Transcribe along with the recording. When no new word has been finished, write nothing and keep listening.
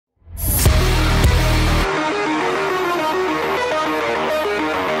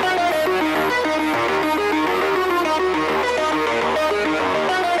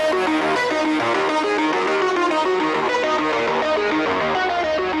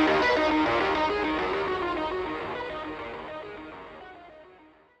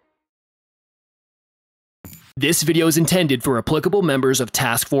This video is intended for applicable members of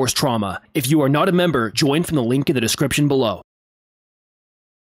Task Force Trauma. If you are not a member, join from the link in the description below.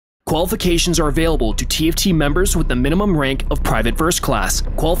 Qualifications are available to TFT members with the minimum rank of Private First Class.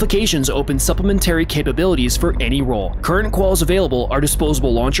 Qualifications open supplementary capabilities for any role. Current quals available are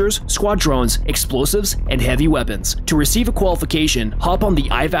Disposable Launchers, Squad Drones, Explosives, and Heavy Weapons. To receive a qualification, hop on the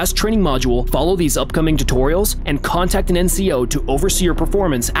IVAS training module, follow these upcoming tutorials, and contact an NCO to oversee your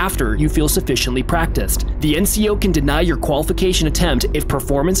performance after you feel sufficiently practiced. The NCO can deny your qualification attempt if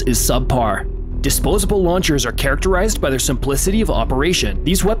performance is subpar. Disposable launchers are characterized by their simplicity of operation.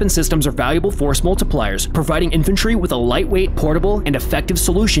 These weapon systems are valuable force multipliers, providing infantry with a lightweight, portable, and effective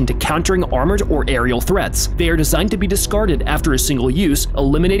solution to countering armored or aerial threats. They are designed to be discarded after a single use,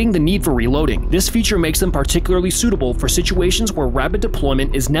 eliminating the need for reloading. This feature makes them particularly suitable for situations where rapid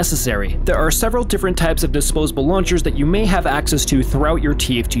deployment is necessary. There are several different types of disposable launchers that you may have access to throughout your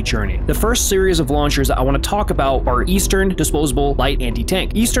TFT journey. The first series of launchers that I want to talk about are Eastern Disposable Light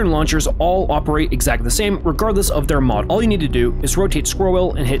Anti-Tank. Eastern launchers all operate exactly the same regardless of their model. All you need to do is rotate scroll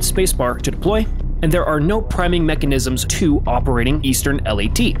wheel and hit spacebar to deploy, and there are no priming mechanisms to operating Eastern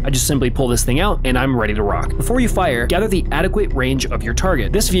LAT. I just simply pull this thing out and I'm ready to rock. Before you fire, gather the adequate range of your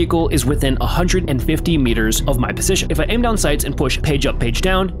target. This vehicle is within 150 meters of my position. If I aim down sights and push page up, page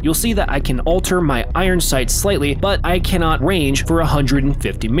down, you'll see that I can alter my iron sights slightly, but I cannot range for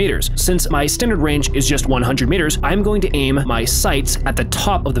 150 meters. Since my standard range is just 100 meters, I'm going to aim my sights at the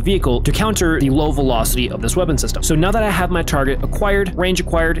top of the vehicle to counter the low velocity of this weapon system. So now that I have my target acquired, range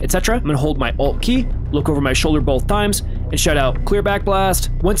acquired, etc., I'm gonna hold my Alt key, look over my shoulder both times, and shout out, clear backblast.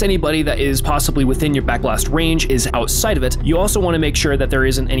 Once anybody that is possibly within your backblast range is outside of it, you also want to make sure that there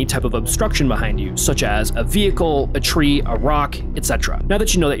isn't any type of obstruction behind you, such as a vehicle, a tree, a rock, etc. Now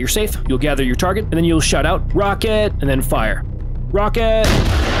that you know that you're safe, you'll gather your target, and then you'll shout out, rocket, and then fire. Rocket!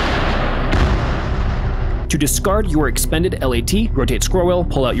 To discard your expended LAT, rotate scroll wheel,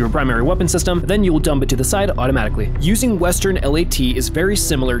 pull out your primary weapon system, then you will dump it to the side automatically. Using Western LAT is very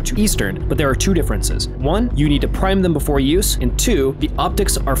similar to Eastern, but there are two differences. One, you need to prime them before use, and two, the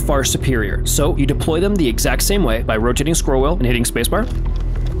optics are far superior, so you deploy them the exact same way by rotating scroll wheel and hitting spacebar.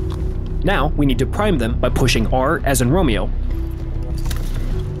 Now, we need to prime them by pushing R as in Romeo.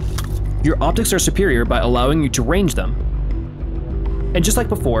 Your optics are superior by allowing you to range them. And just like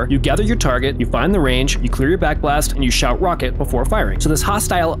before, you gather your target, you find the range, you clear your backblast, and you shout rocket before firing. So this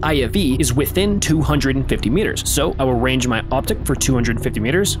hostile IFV is within 250 meters. So I will range my optic for 250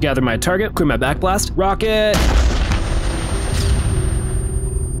 meters, gather my target, clear my backblast, rocket!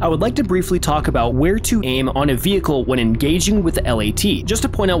 I would like to briefly talk about where to aim on a vehicle when engaging with the LAT. Just to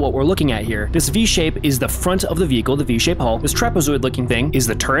point out what we're looking at here, this V-shape is the front of the vehicle, the V-shape hull. This trapezoid looking thing is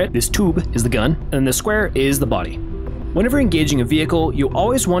the turret, this tube is the gun, and the square is the body. Whenever engaging a vehicle, you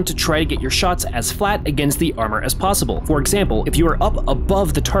always want to try to get your shots as flat against the armor as possible. For example, if you are up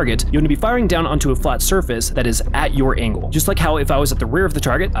above the target, you want to be firing down onto a flat surface that is at your angle. Just like how if I was at the rear of the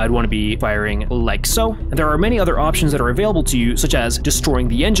target, I'd want to be firing like so. And there are many other options that are available to you, such as destroying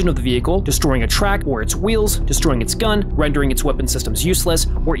the engine of the vehicle, destroying a track or its wheels, destroying its gun, rendering its weapon systems useless,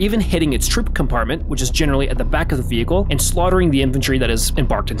 or even hitting its troop compartment, which is generally at the back of the vehicle, and slaughtering the infantry that is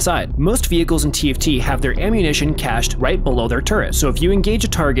embarked inside. Most vehicles in TFT have their ammunition cached right below their turret, so if you engage a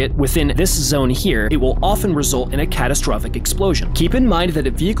target within this zone here, it will often result in a catastrophic explosion. Keep in mind that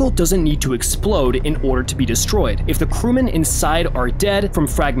a vehicle doesn't need to explode in order to be destroyed. If the crewmen inside are dead from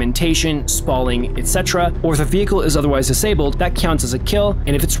fragmentation, spalling, etc., or if the vehicle is otherwise disabled, that counts as a kill,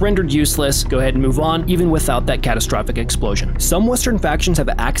 and if it's rendered useless, go ahead and move on, even without that catastrophic explosion. Some Western factions have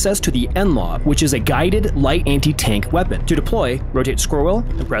access to the NLAW, which is a guided light anti-tank weapon. To deploy, rotate scroll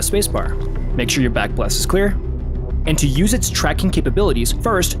wheel and press spacebar. Make sure your backblast is clear. And to use its tracking capabilities,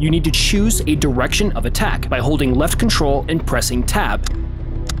 first, you need to choose a direction of attack by holding left control and pressing tab.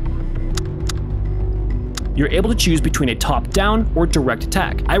 You're able to choose between a top-down or direct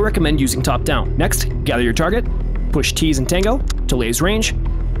attack. I recommend using top-down. Next, gather your target, push T's and Tango to laze range,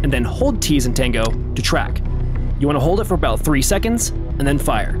 and then hold T's and Tango to track. You want to hold it for about 3 seconds, and then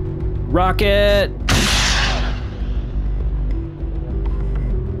fire. Rocket!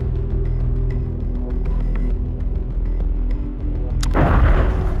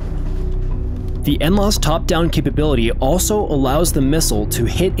 The NLAW's top-down capability also allows the missile to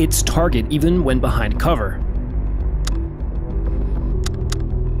hit its target even when behind cover.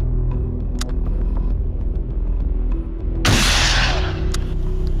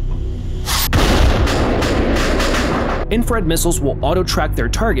 Infrared missiles will auto-track their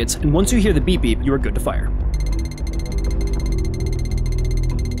targets, and once you hear the beep beep, you are good to fire.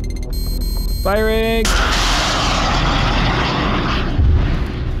 Firing!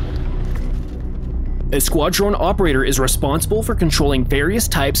 A squad drone operator is responsible for controlling various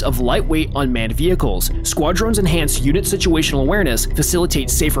types of lightweight unmanned vehicles. Squad drones enhance unit situational awareness, facilitate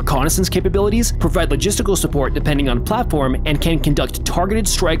safe reconnaissance capabilities, provide logistical support depending on platform, and can conduct targeted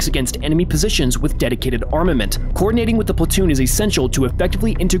strikes against enemy positions with dedicated armament. Coordinating with the platoon is essential to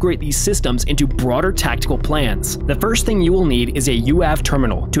effectively integrate these systems into broader tactical plans. The first thing you will need is a UAV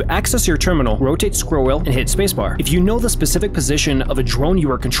terminal. To access your terminal, rotate scroll wheel and hit spacebar. If you know the specific position of a drone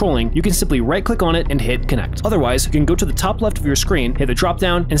you are controlling, you can simply right-click on it and hit connect. Otherwise, you can go to the top left of your screen, hit the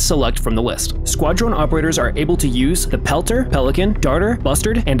drop-down, and select from the list. Squad drone operators are able to use the Pelter, Pelican, Darter,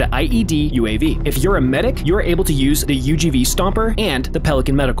 Bustard, and IED UAV. If you're a medic, you're able to use the UGV Stomper and the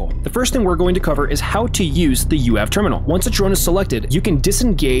Pelican Medical. The first thing we're going to cover is how to use the UAV terminal. Once a drone is selected, you can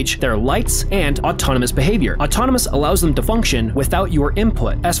disengage their lights and autonomous behavior. Autonomous allows them to function without your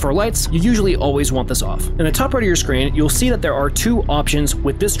input. As for lights, you usually always want this off. In the top right of your screen, you'll see that there are two options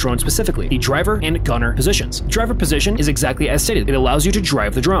with this drone specifically, the driver and gunner positions. Driver position is exactly as stated. It allows you to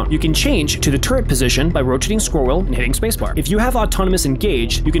drive the drone. You can change to the turret position by rotating scroll wheel and hitting spacebar. If you have autonomous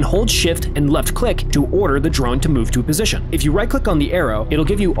engaged, you can hold shift and left click to order the drone to move to a position. If you right click on the arrow, it'll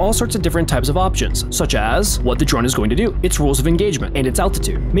give you all sorts of different types of options, such as what the drone is going to do, its rules of engagement, and its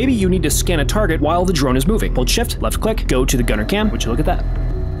altitude. Maybe you need to scan a target while the drone is moving. Hold shift, left click, go to the gunner cam, would you look at that?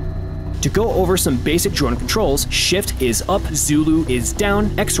 To go over some basic drone controls, shift is up, Zulu is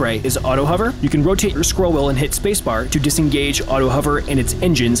down, X-ray is auto hover. You can rotate your scroll wheel and hit spacebar to disengage auto hover and its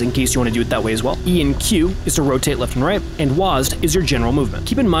engines in case you want to do it that way as well. E and Q is to rotate left and right, and WASD is your general movement.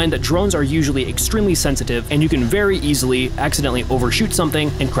 Keep in mind that drones are usually extremely sensitive and you can very easily accidentally overshoot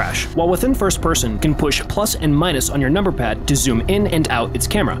something and crash. While within first person, can push plus and minus on your number pad to zoom in and out its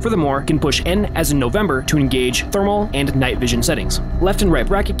camera. Furthermore, can push N as in November to engage thermal and night vision settings. Left and right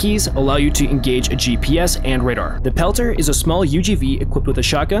bracket keys allow you to engage a GPS and radar. The Pelter is a small UGV equipped with a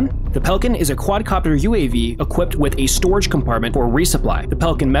shotgun. The Pelican is a quadcopter UAV equipped with a storage compartment for resupply. The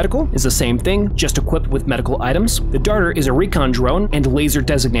Pelican Medical is the same thing, just equipped with medical items. The Darter is a recon drone and laser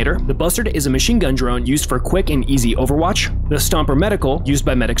designator. The Bustard is a machine gun drone used for quick and easy overwatch. The Stomper Medical, used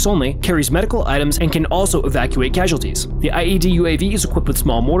by medics only, carries medical items and can also evacuate casualties. The IED UAV is equipped with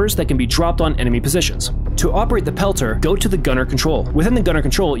small mortars that can be dropped on enemy positions. To operate the Pelter, go to the gunner control. Within the gunner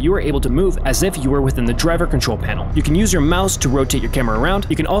control, you are able to move as if you were within the driver control panel. You can use your mouse to rotate your camera around.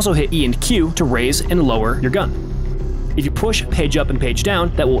 You can also hit E and Q to raise and lower your gun. If you push page up and page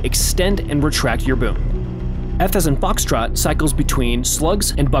down, that will extend and retract your boom. F as in Foxtrot cycles between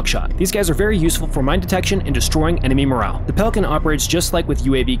slugs and buckshot. These guys are very useful for mine detection and destroying enemy morale. The Pelican operates just like with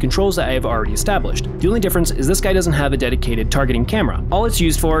UAV controls that I have already established. The only difference is this guy doesn't have a dedicated targeting camera. All it's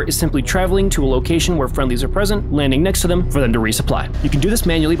used for is simply traveling to a location where friendlies are present, landing next to them for them to resupply. You can do this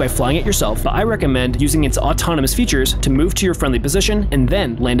manually by flying it yourself, but I recommend using its autonomous features to move to your friendly position and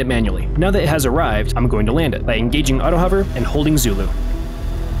then land it manually. Now that it has arrived, I'm going to land it by engaging auto hover and holding Zulu.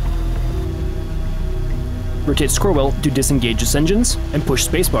 Rotate scroll wheel to disengage its engines, and push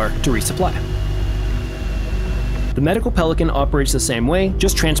spacebar to resupply. The Medical Pelican operates the same way,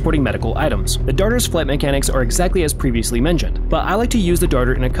 just transporting medical items. The Darter's flight mechanics are exactly as previously mentioned, but I like to use the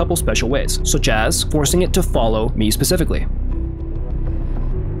Darter in a couple special ways, such as forcing it to follow me specifically.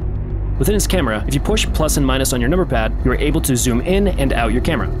 Within its camera, if you push plus and minus on your number pad, you are able to zoom in and out your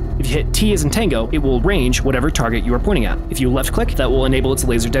camera. If you hit T as in Tango, it will range whatever target you are pointing at. If you left click, that will enable its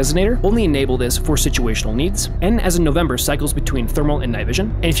laser designator. Only enable this for situational needs. N as in November cycles between thermal and night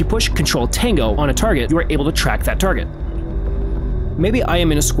vision. And if you push Control Tango on a target, you are able to track that target. Maybe I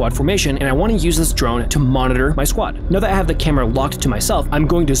am in a squad formation and I want to use this drone to monitor my squad. Now that I have the camera locked to myself, I'm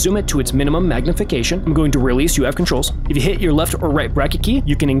going to zoom it to its minimum magnification. I'm going to release UAV controls. If you hit your left or right bracket key,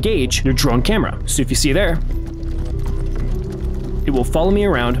 you can engage your drone camera. So if you see there, it will follow me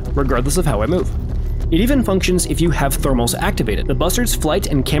around regardless of how I move. It even functions if you have thermals activated. The Bustard's flight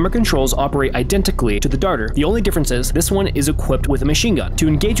and camera controls operate identically to the Darter. The only difference is this one is equipped with a machine gun. To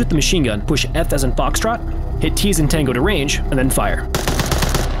engage with the machine gun, push F as in Foxtrot, hit T as in Tango to range, and then fire.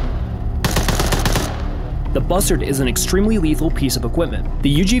 The Bustard is an extremely lethal piece of equipment.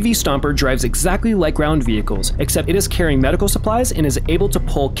 The UGV Stomper drives exactly like ground vehicles, except it is carrying medical supplies and is able to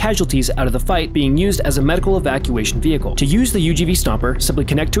pull casualties out of the fight, being used as a medical evacuation vehicle. To use the UGV Stomper, simply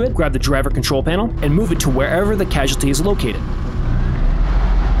connect to it, grab the driver control panel, and move it to wherever the casualty is located.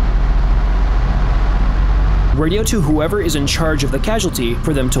 Radio to whoever is in charge of the casualty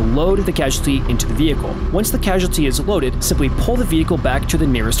for them to load the casualty into the vehicle. Once the casualty is loaded, simply pull the vehicle back to the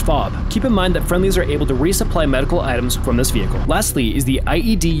nearest fob. Keep in mind that friendlies are able to resupply medical items from this vehicle. Lastly is the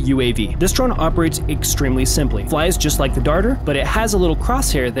IED UAV. This drone operates extremely simply. Flies just like the Darter, but it has a little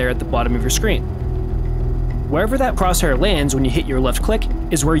crosshair there at the bottom of your screen. Wherever that crosshair lands when you hit your left click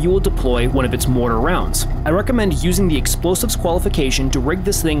is where you will deploy one of its mortar rounds. I recommend using the explosives qualification to rig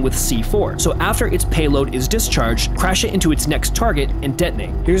this thing with C4, so after its payload is discharged, crash it into its next target and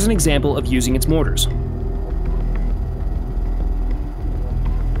detonate. Here's an example of using its mortars.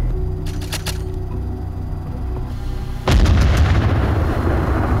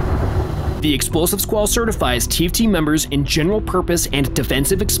 The Explosive Squall certifies TFT members in general purpose and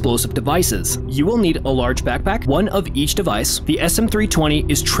defensive explosive devices. You will need a large backpack, one of each device. The SM320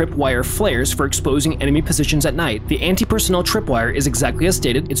 is tripwire flares for exposing enemy positions at night. The anti-personnel tripwire is exactly as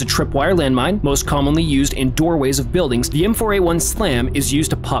stated. It's a tripwire landmine, most commonly used in doorways of buildings. The M4A1 Slam is used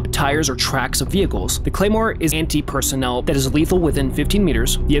to pop tires or tracks of vehicles. The Claymore is anti-personnel that is lethal within 15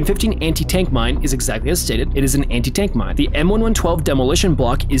 meters. The M15 anti-tank mine is exactly as stated. It is an anti-tank mine. The M1112 demolition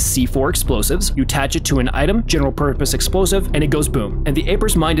block is C4 explosives. You attach it to an item, general purpose explosive, and it goes boom. And the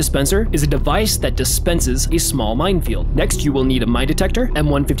Apers mine dispenser is a device that dispenses a small minefield. Next, you will need a mine detector,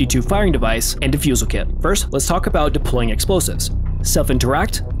 M152 firing device, and defusal kit. First, let's talk about deploying explosives.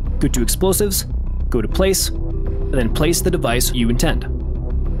 Self-interact, go to explosives, go to place, and then place the device you intend.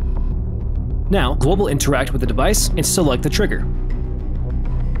 Now, global interact with the device and select the trigger.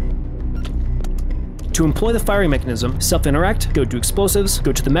 To employ the firing mechanism, self-interact, go to explosives,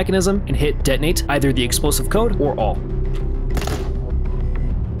 go to the mechanism, and hit detonate either the explosive code or all.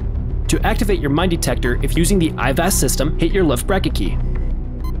 To activate your mine detector, if using the IVAS system, hit your left bracket key.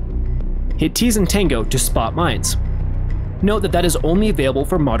 Hit T's and Tango to spot mines. Note that that is only available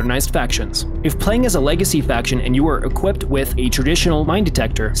for modernized factions. If playing as a legacy faction and you are equipped with a traditional mine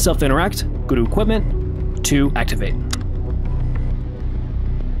detector, self-interact, go to equipment, to activate.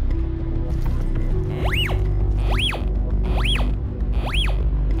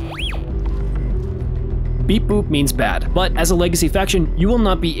 Beep boop means bad, but as a legacy faction, you will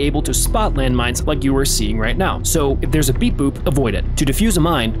not be able to spot landmines like you are seeing right now. So if there's a beep boop, avoid it. To defuse a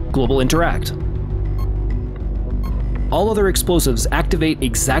mine, global interact. All other explosives activate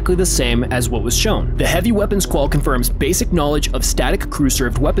exactly the same as what was shown. The heavy weapons qual confirms basic knowledge of static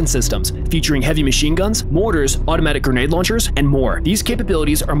crew-served weapon systems, featuring heavy machine guns, mortars, automatic grenade launchers, and more. These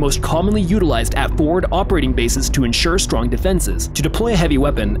capabilities are most commonly utilized at forward operating bases to ensure strong defenses. To deploy a heavy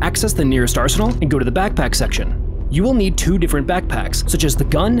weapon, access the nearest arsenal and go to the backpack section. You will need two different backpacks, such as the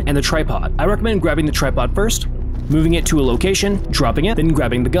gun and the tripod. I recommend grabbing the tripod first, moving it to a location, dropping it, then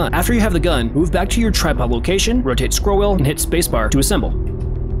grabbing the gun. After you have the gun, move back to your tripod location, rotate scroll wheel, and hit spacebar to assemble.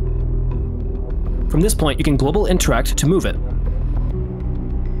 From this point, you can global interact to move it.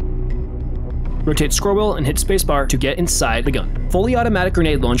 Rotate scroll wheel and hit spacebar to get inside the gun. Fully automatic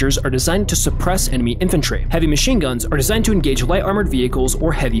grenade launchers are designed to suppress enemy infantry. Heavy machine guns are designed to engage light armored vehicles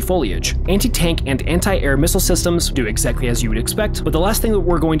or heavy foliage. Anti-tank and anti-air missile systems do exactly as you would expect, but the last thing that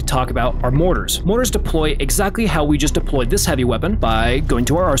we're going to talk about are mortars. Mortars deploy exactly how we just deployed this heavy weapon by going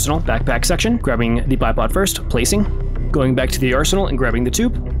to our arsenal, backpack section, grabbing the bipod first, placing, going back to the arsenal and grabbing the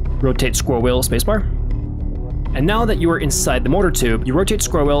tube, rotate scroll wheel, spacebar. And now that you are inside the mortar tube, you rotate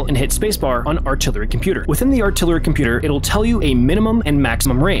scroll wheel and hit spacebar on artillery computer. Within the artillery computer, it'll tell you a minimum and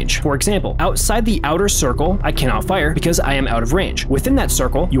maximum range. For example, outside the outer circle, I cannot fire because I am out of range. Within that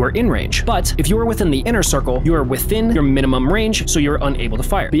circle, you are in range. But if you are within the inner circle, you are within your minimum range, so you're unable to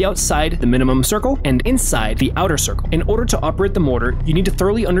fire. Be outside the minimum circle and inside the outer circle. In order to operate the mortar, you need to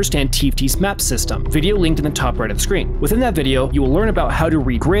thoroughly understand TFT's map system. Video linked in the top right of the screen. Within that video, you will learn about how to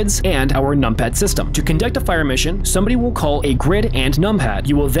read grids and our numpad system. To conduct a fire mission, somebody will call a grid and numpad.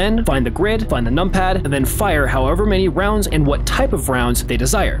 You will then find the grid, find the numpad, and then fire however many rounds and what type of rounds they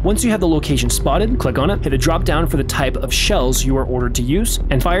desire. Once you have the location spotted, click on it, hit the drop down for the type of shells you are ordered to use,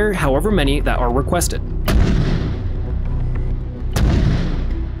 and fire however many that are requested.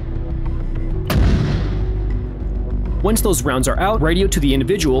 Once those rounds are out, radio to the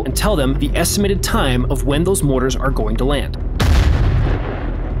individual and tell them the estimated time of when those mortars are going to land.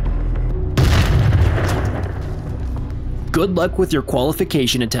 Good luck with your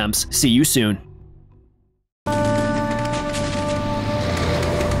qualification attempts. See you soon.